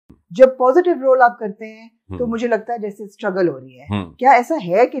जब positive role आप करते हैं तो मुझे लगता है जैसे स्ट्रगल हो रही है, क्या ऐसा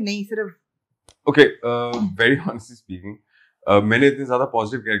है कि नहीं सिर्फ? ओके, वेरी ऑनेस्टली स्पीकिंग, मैंने इतने ज्यादा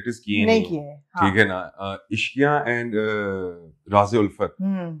पॉजिटिव कैरेक्टर्स किए नहीं किए हैं, ठीक है ना। इश्किया एंड राज़े उल्फत,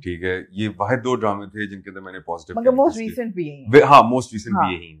 ठीक है, ये वाहिद दो ड्रामे थे जिनके अंदर मैंने पॉजिटिव, मगर मोस्ट रीसेंट भी यही है। हाँ, मोस्ट रीसेंट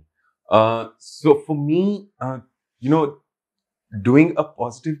भी यही है। So for me, you know, doing a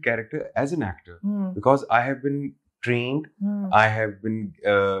positive character as an actor, because I have been trained, I have been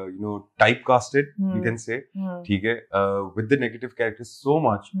typecasted, you can say, ठीक है, with the negative characters so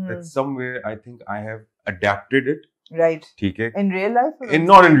much that somewhere I think I have adapted it, right? ठीक है, in real life,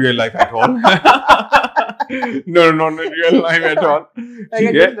 not in real life at all. No, not in real life at all.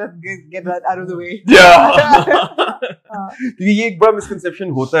 ठीक है, get that out of the way. क्योंकि ये एक बड़ा misconception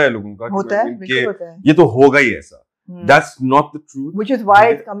होता है लोगों का, होता है, बिल्कुल होता है, ये तो होगा ही ऐसा. That's not the truth. Which is why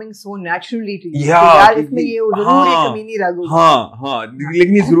it's coming so naturally to you. Yeah, यार इसमें ये जरूरी कमीनी रगू. हाँ,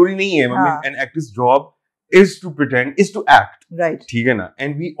 लेकिन ये जरूरी नहीं है. I mean, an actor's job is to pretend, is to act. Right. ठीक है ना?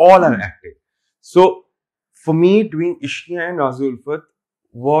 And we all are acting. So for me, doing Ishqiya and Raज़े Ulfat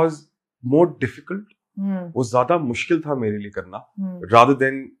was more difficult. वो ज्यादा मुश्किल था मेरे लिए करना, rather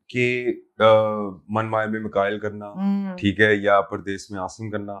than के मन मायल में मिकाइल करना, ठीक है, या परदेस में आसिम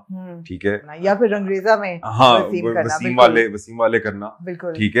करना, ठीक है, या फिर रंगरेजा में वसीम वाले करना,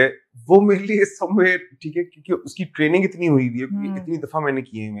 ठीक है. वो मेरे लिए समवेयर, ठीक है, क्योंकि उसकी ट्रेनिंग इतनी हुई हुई है, इतनी दफा मैंने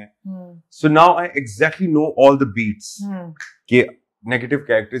किए हैं. So now I exactly know all the beats कि नेगेटिव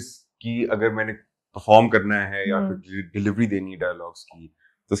कैरेक्टर्स की अगर मैंने परफॉर्म करना है या फिर डिलीवरी देनी है डायलॉग्स की,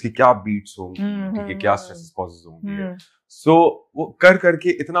 तो उसकी क्या बीट्स होंगी, ठीक है, क्या स्ट्रेसेस पॉजेस होंगे. सो वो कर करके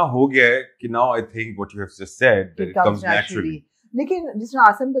इतना हो गया है कि now I think what you have just said that it comes naturally. लेकिन जिसमें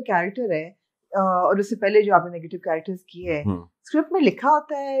आसिम का कैरेक्टर है और उससे पहले जो आपने नेगेटिव कैरेक्टर्स किए हैं, स्क्रिप्ट में लिखा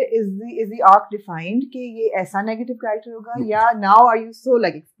होता है इज द आर्क डिफाइंड कि ये ऐसा नेगेटिव कैरेक्टर होगा, या now are you so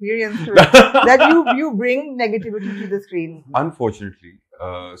like experienced that you bring negativity to the screen? Unfortunately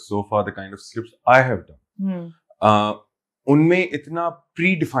so far the kind of scripts I have done, उनमें इतना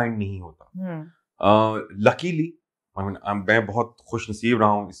प्री डिफाइंड नहीं होता. Luckily मैं बहुत खुश नसीब रहा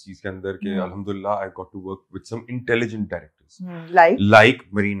हूँ इस चीज के अंदर कि अल्हम्दुलिल्लाह I got to work with some intelligent directors like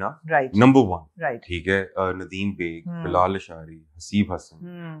Marina, number 1, ठीक है, नदीम बेग, बिलाल अशारी, हसीब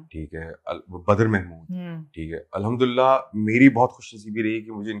हसन, ठीक है, बदर महमूद, ठीक है. अल्हम्दुलिल्लाह मेरी बहुत खुश नसीबी रही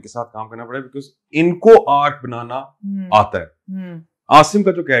कि मुझे इनके साथ काम करना पड़ा, बिकॉज इनको आर्ट बनाना आता है. आसिम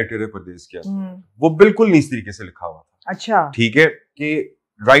का जो कैरेक्टर है परदेस के अंदर, वो बिल्कुल नहीं इस तरीके से लिखा हुआ था. अच्छा, ठीक है, कि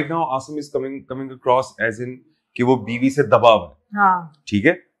right now Asim is coming across as in कि वो बीवी से दबा हुआ है. हाँ. ठीक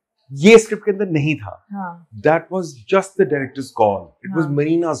है, ये स्क्रिप्ट के अंदर नहीं था. That was just the directors call, it was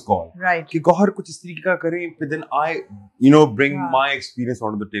मरीनास call, कि गौहर कुछ इस तरीके का करें, फिर then I bring my experience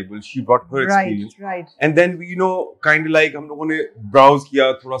on the table, she brought her experience, and then we kind like हम लोगों ने ब्राउज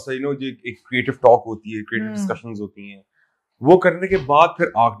किया थोड़ा सा, जो एक क्रिएटिव टॉक होती है, क्रिएटिव डिस्कशंस होती हैं, वो करने के बाद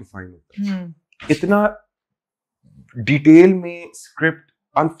फिर आर्क डिफाइन होता है. इतना डिटेल में स्क्रिप्ट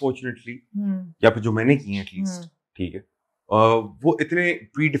अनफॉर्चुनेटली, या फिर जो मैंने किए एटलीस्ट, ठीक है, वो इतने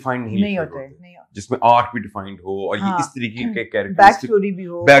प्री डिफाइंड नहीं होते, जिसमें आर्क भी डिफाइंड हो और ये इस तरीके के कैरेक्टर, बैक स्टोरी भी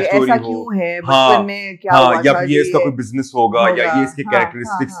हो, ऐसा क्यों है, बचपन में क्या हुआ, या ये इसका कोई बिजनेस होगा, या ये इसके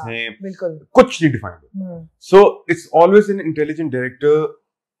कैरेक्टरिस्टिक्स हैं, कुछ नहीं defined. So it's always an intelligent director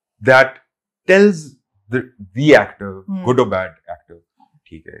that tells the actor, good or bad actor,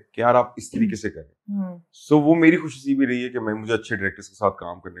 ठीक है, कि यार आप इस तरीके से करें. सो वो मेरी खुशी भी रही है कि मुझे अच्छे डायरेक्टर्स के साथ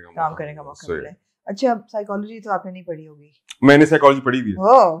काम करने का मौका मिला. अच्छा, साइकोलॉजी तो आपने नहीं पढ़ी होगी? मैंने साइकोलॉजी पढ़ी हुई है.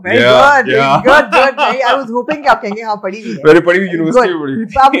 ओह, very good. I was hopping कि आप कहेंगे हाँ पढ़ी हुई है. मैंने पढ़ी हुई, यूनिवर्सिटी में पढ़ी हुई.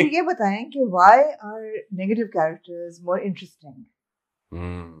 तो आप मुझे ये बताएं कि why are negative characters more interesting?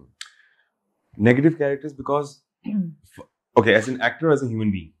 Negative characters because okay, as an actor, as a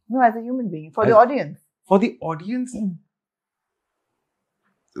human being. No, as a human being, for the audience. For the audience,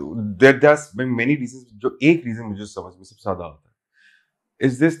 there's many reasons. जो एक reason मुझे समझ में सबसे ज्यादा आता है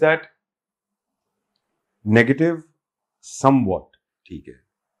is this that negative somewhat, ठीक है,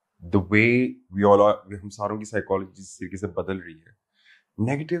 the way we all are, हम सारों की psychology इस तरीके से बदल रही है,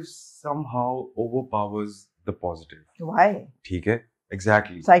 negative somehow overpowers the positive. Why? ठीक है,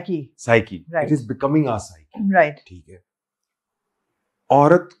 exactly. Psyche. Right. It is becoming our psyche. Right. ठीक है.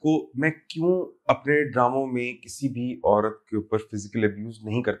 औरत को मैं क्यों अपने ड्रामों में किसी भी औरत के ऊपर फिजिकल अब्यूज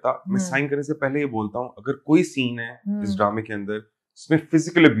नहीं करता. मैं साइन करने से पहले ये बोलता हूँ, अगर कोई सीन है इस ड्रामे के अंदर जिसमें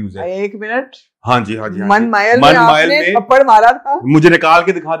फिजिकल अब्यूज है, एक मिनट, हाँ जी, मन मायल में थप्पड़ मारा था, मुझे निकाल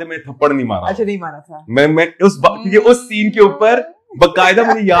के दिखा दे, मैं थप्पड़ नहीं मारा. अच्छा, नहीं मारा था. मैं उस सीन के ऊपर बकायदा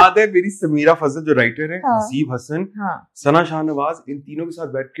मुझे याद है, मेरी समीरा फजल जो राइटर है, हसीब हसन, सना शाहनवाज, इन तीनों के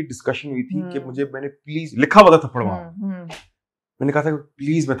साथ बैठ के डिस्कशन हुई थी कि मैंने प्लीज लिखा हुआ था थप्पड़ मारा. मैंने कहा था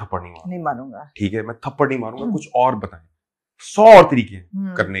प्लीज मैं थप्पड़ नहीं मारूंगा, ठीक है, मैं थप्पड़ नहीं मारूंगा, कुछ और बताएं। 100 और तरीके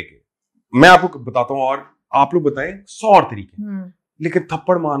हैं करने के, मैं आपको बताता हूँ, और आप लोग बताएं 100 और तरीके, लेकिन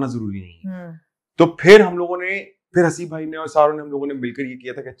थप्पड़ मारना जरूरी नहीं है। तो फिर हम लोगों ने, फिर हसी भाई ने और सारों ने, हम लोगों ने मिलकर ये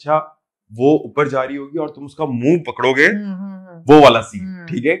किया था कि अच्छा वो ऊपर जा रही होगी और तुम उसका मुंह पकड़ोगे, वो वाला सीन,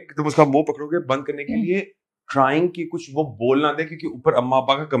 ठीक है, तुम उसका मुंह पकड़ोगे बंद करने के लिए, ट्राइंग की कुछ वो बोल ना दे, क्योंकि ऊपर अम्मा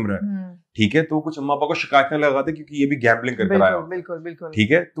अब्बा का कमरा है, ठीक है, तो कुछ अम्मा अब्बा को शिकायत न लगाते क्योंकि ये भी गैम्बलिंग करके आया, बिल्कुल,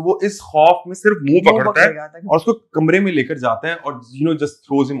 ठीक है, तो वो इस खौफ में सिर्फ मुंह पकड़ता है और उसको कमरे में लेकर जाता है और just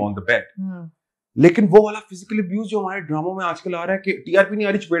throws him on the bed. लेकिन वो वाला फिजिकल अब्यूज जो हमारे ड्रामों में आजकल आ रहा है कि टीआरपी नहीं आ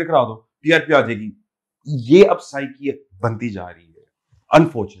रही, चपेड़ करा दो, टीआरपी आ जाएगी, ये अब साइकी बनती जा रही है,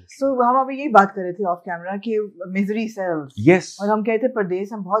 अनफॉर्चुनेटली। So, हम अभी यही बात कर रहे थे ऑफ कैमरा कि मिजरी सेल्स, यस, और हम कहते हैं परदेस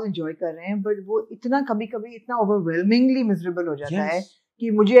हम बहुत एंजॉय कर रहे हैं, बट वो इतना कभी कभी इतना ओवरवेलमिंगली मिजरेबल हो जाता है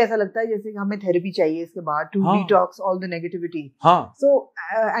कि मुझे ऐसा लगता है जैसे हमें थेरेपी चाहिए इसके बाद to detox all the negativity. So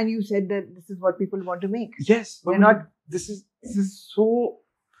and you said that this is what people want to make. Yes, but not, this is so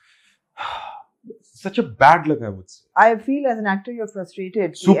such a bad luck, I would say. I feel as an actor you're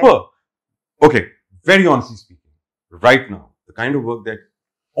frustrated. Super. Yeah. Okay, very honestly speaking, right now, the kind of work that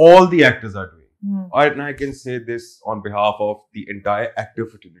all the actors are doing, and I can say this on behalf of the entire actor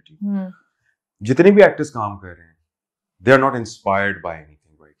fraternity. जितने भी actors काम कर रहे हैं, they are not inspired by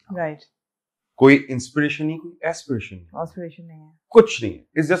anything right now. Right. कोई inspiration नहीं, कोई aspiration नहीं. Aspiration नहीं है. कुछ नहीं है.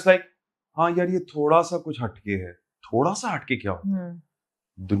 It's just like, हाँ यार ये थोड़ा सा कुछ हटके है, थोड़ा सा हटके क्या होता है?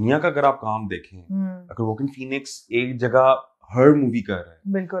 दुनिया का अगर आप काम देखें, अगर वॉकिंग फीनिक्स एक जगह हर मूवी कर रहा है,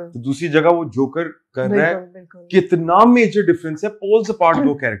 बिल्कुल, तो दूसरी जगह वो जोकर कर रहा है, कितना मेजर डिफरेंस है, पोल्स अपार्ट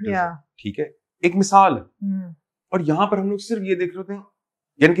दो कैरेक्टर्स, ठीक है, एक मिसाल है। और यहाँ पर हम लोग सिर्फ ये देख रहे होते हैं,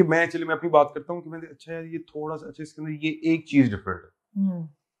 यानी कि मैं अपनी बात करता हूँ कि मैंने अच्छा यार ये थोड़ा सा, अच्छा इसके अंदर ये एक चीज डिफरेंट है,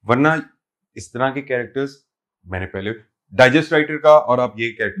 वरना इस तरह के कैरेक्टर्स मैंने पहले डाइजेस्ट राइटर का और आप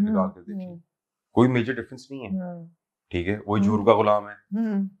ये कैरेक्टर निकाल कर देखिए, कोई मेजर डिफरेंस नहीं है, ठीक है, वही झूर का गुलाम है,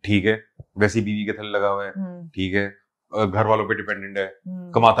 ठीक है, वैसी बीवी के थल्ले लगा हुआ है, ठीक है, घर वालों पे डिपेंडेंट है,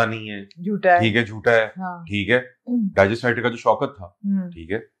 कमाता नहीं है, झूठा है, ठीक है, झूठा है, ठीक है, डाइजेस्ट राइटर का जो शौकत था,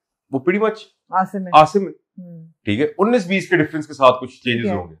 ठीक है, वो प्रीटी मच आसिम है, ठीक है, 19-20 के डिफरेंस के साथ कुछ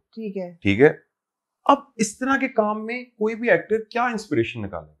चेंजेस होंगे, ठीक है। अब इस तरह के काम में कोई भी एक्टर क्या इंस्पिरेशन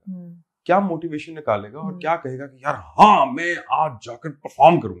निकालेगा, क्या मोटिवेशन निकालेगा और क्या कहेगा कि यार हाँ मैं आज जाकर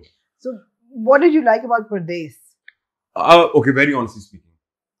परफॉर्म करूंगा। So what did you like about Pardes? Okay, very honestly speaking,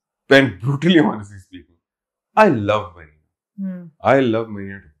 and brutally honestly speaking, I love Marina. I love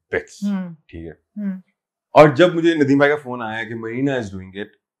Marina to bits. ठीक है। और जब मुझे नदीम भाई का फोन आया कि Marina is doing it,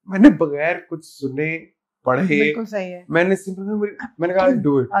 मैंने बगैर कुछ सुने पढ़े, बिल्कुल सही है, मैंने सिंपल मैंने कहा I'll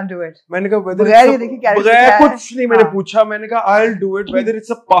do it. मैंने कहा बगैर कुछ नहीं मैंने पूछा, मैंने कहा I'll do it whether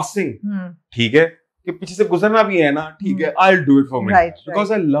it's a passing, ठीक है, कि पीछे से गुजरना भी है ना, ठीक है, I'll do it for Marina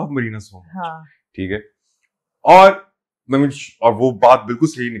because I love Marina so much, ठीक है। और वो बात बिल्कुल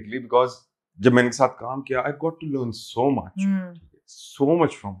सही निकली, बिकॉज जब मैंने साथ काम किया I got to learn so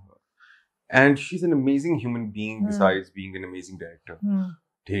much from her, and she is an amazing human being besides being an amazing director,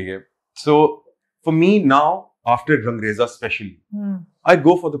 ठीक है। So for me now after Rangreza specially I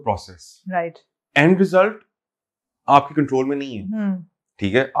go for the process, right, and result आपके control में नहीं है,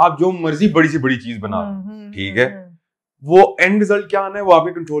 ठीक है, आप जो मर्जी बड़ी से बड़ी चीज बना, ठीक है, वो एंड रिजल्ट क्या आना है वो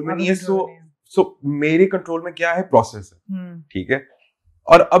आपके कंट्रोल में नहीं है। सो मेरे कंट्रोल में क्या है, प्रोसेस है, ठीक है।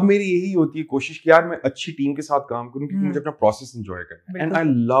 और अब मेरी यही होती है कोशिश कि यार मैं अच्छी टीम के साथ काम करूं, क्योंकि मुझे अपना प्रोसेस एंजॉय करना है, and I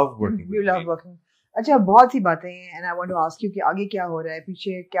love working. You love working. अच्छा, बहुत सी बातें हैं, and I want to ask you कि आगे क्या हो रहा है,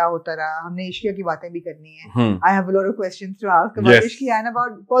 पीछे क्या होता रहा, हमने इश्किया की बातें भी करनी है, I have a lot of questions to ask about Ishqiya and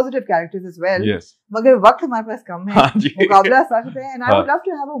about positive characters as well, मगर वक्त हमारे पास कम है, मुकाबला सख्त है, and I would love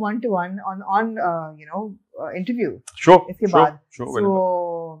to have a 1-to-1 on you know interview इसके बाद। सो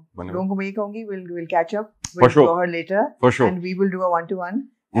लोगों को मैं ये कहूंगी we'll catch up with Gohar later, and we will do a 1-to-1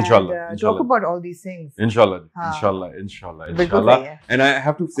 inshallah, and talk about all these things inshallah. And I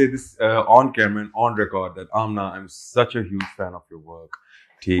have to say this on camera and on record that Amna, I'm such a huge fan of your work,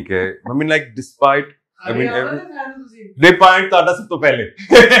 ठीक है। I mean like despite they point ताड़ा सब तो पहले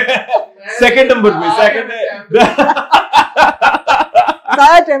second number में second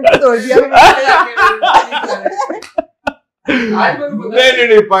सारा tempo तोड़ दिया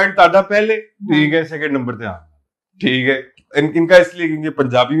नहीं पॉइंट ताड़ा पहले, ठीक है, सेकंड नंबर पे आना, ठीक है। इनका इसलिए क्योंकि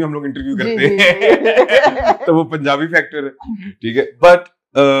पंजाबी में हम लोग इंटरव्यू करते हैं तो वो पंजाबी फैक्टर है, ठीक है। But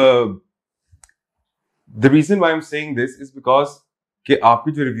the reason why I am saying this is because कि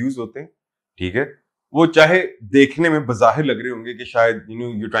आपके जो रिव्यूज होते हैं, ठीक है, वो चाहे देखने में बज़ाहिर लग रहे होंगे कि शायद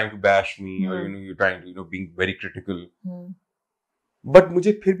यू ट्राइंग टू बैश मी और you trying to being very critical, but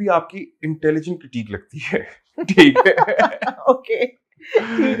मुझे फिर भी आपकी इंटेलिजेंट क्रिटिक लगती है, ठीक है, ओके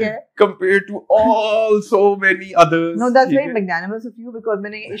ठीक है, compared to all so many others. No, that's very magnanimous of you because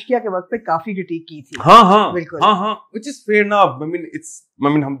मैंने इश्किया के वक्त पे काफी क्रिटिक की थी. हाँ, बिल्कुल. हाँ, which is fair enough. I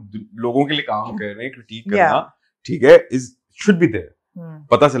mean हम लोगों के लिए काम कर रहे हैं, क्रिटिक करना, ठीक है, should be there.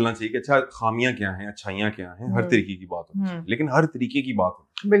 पता चलना चाहिए कि अच्छा खामियां क्या हैं, अच्छाइयां क्या हैं, हर तरीके की बात होती है, लेकिन हर तरीके की बात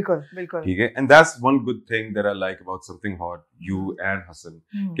होती है. बिल्कुल, बिल्कुल. ठीक है, and that's one good thing that I like about Something Hot, you and Hassan,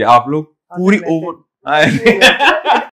 कि आप लोग पूरी ओवर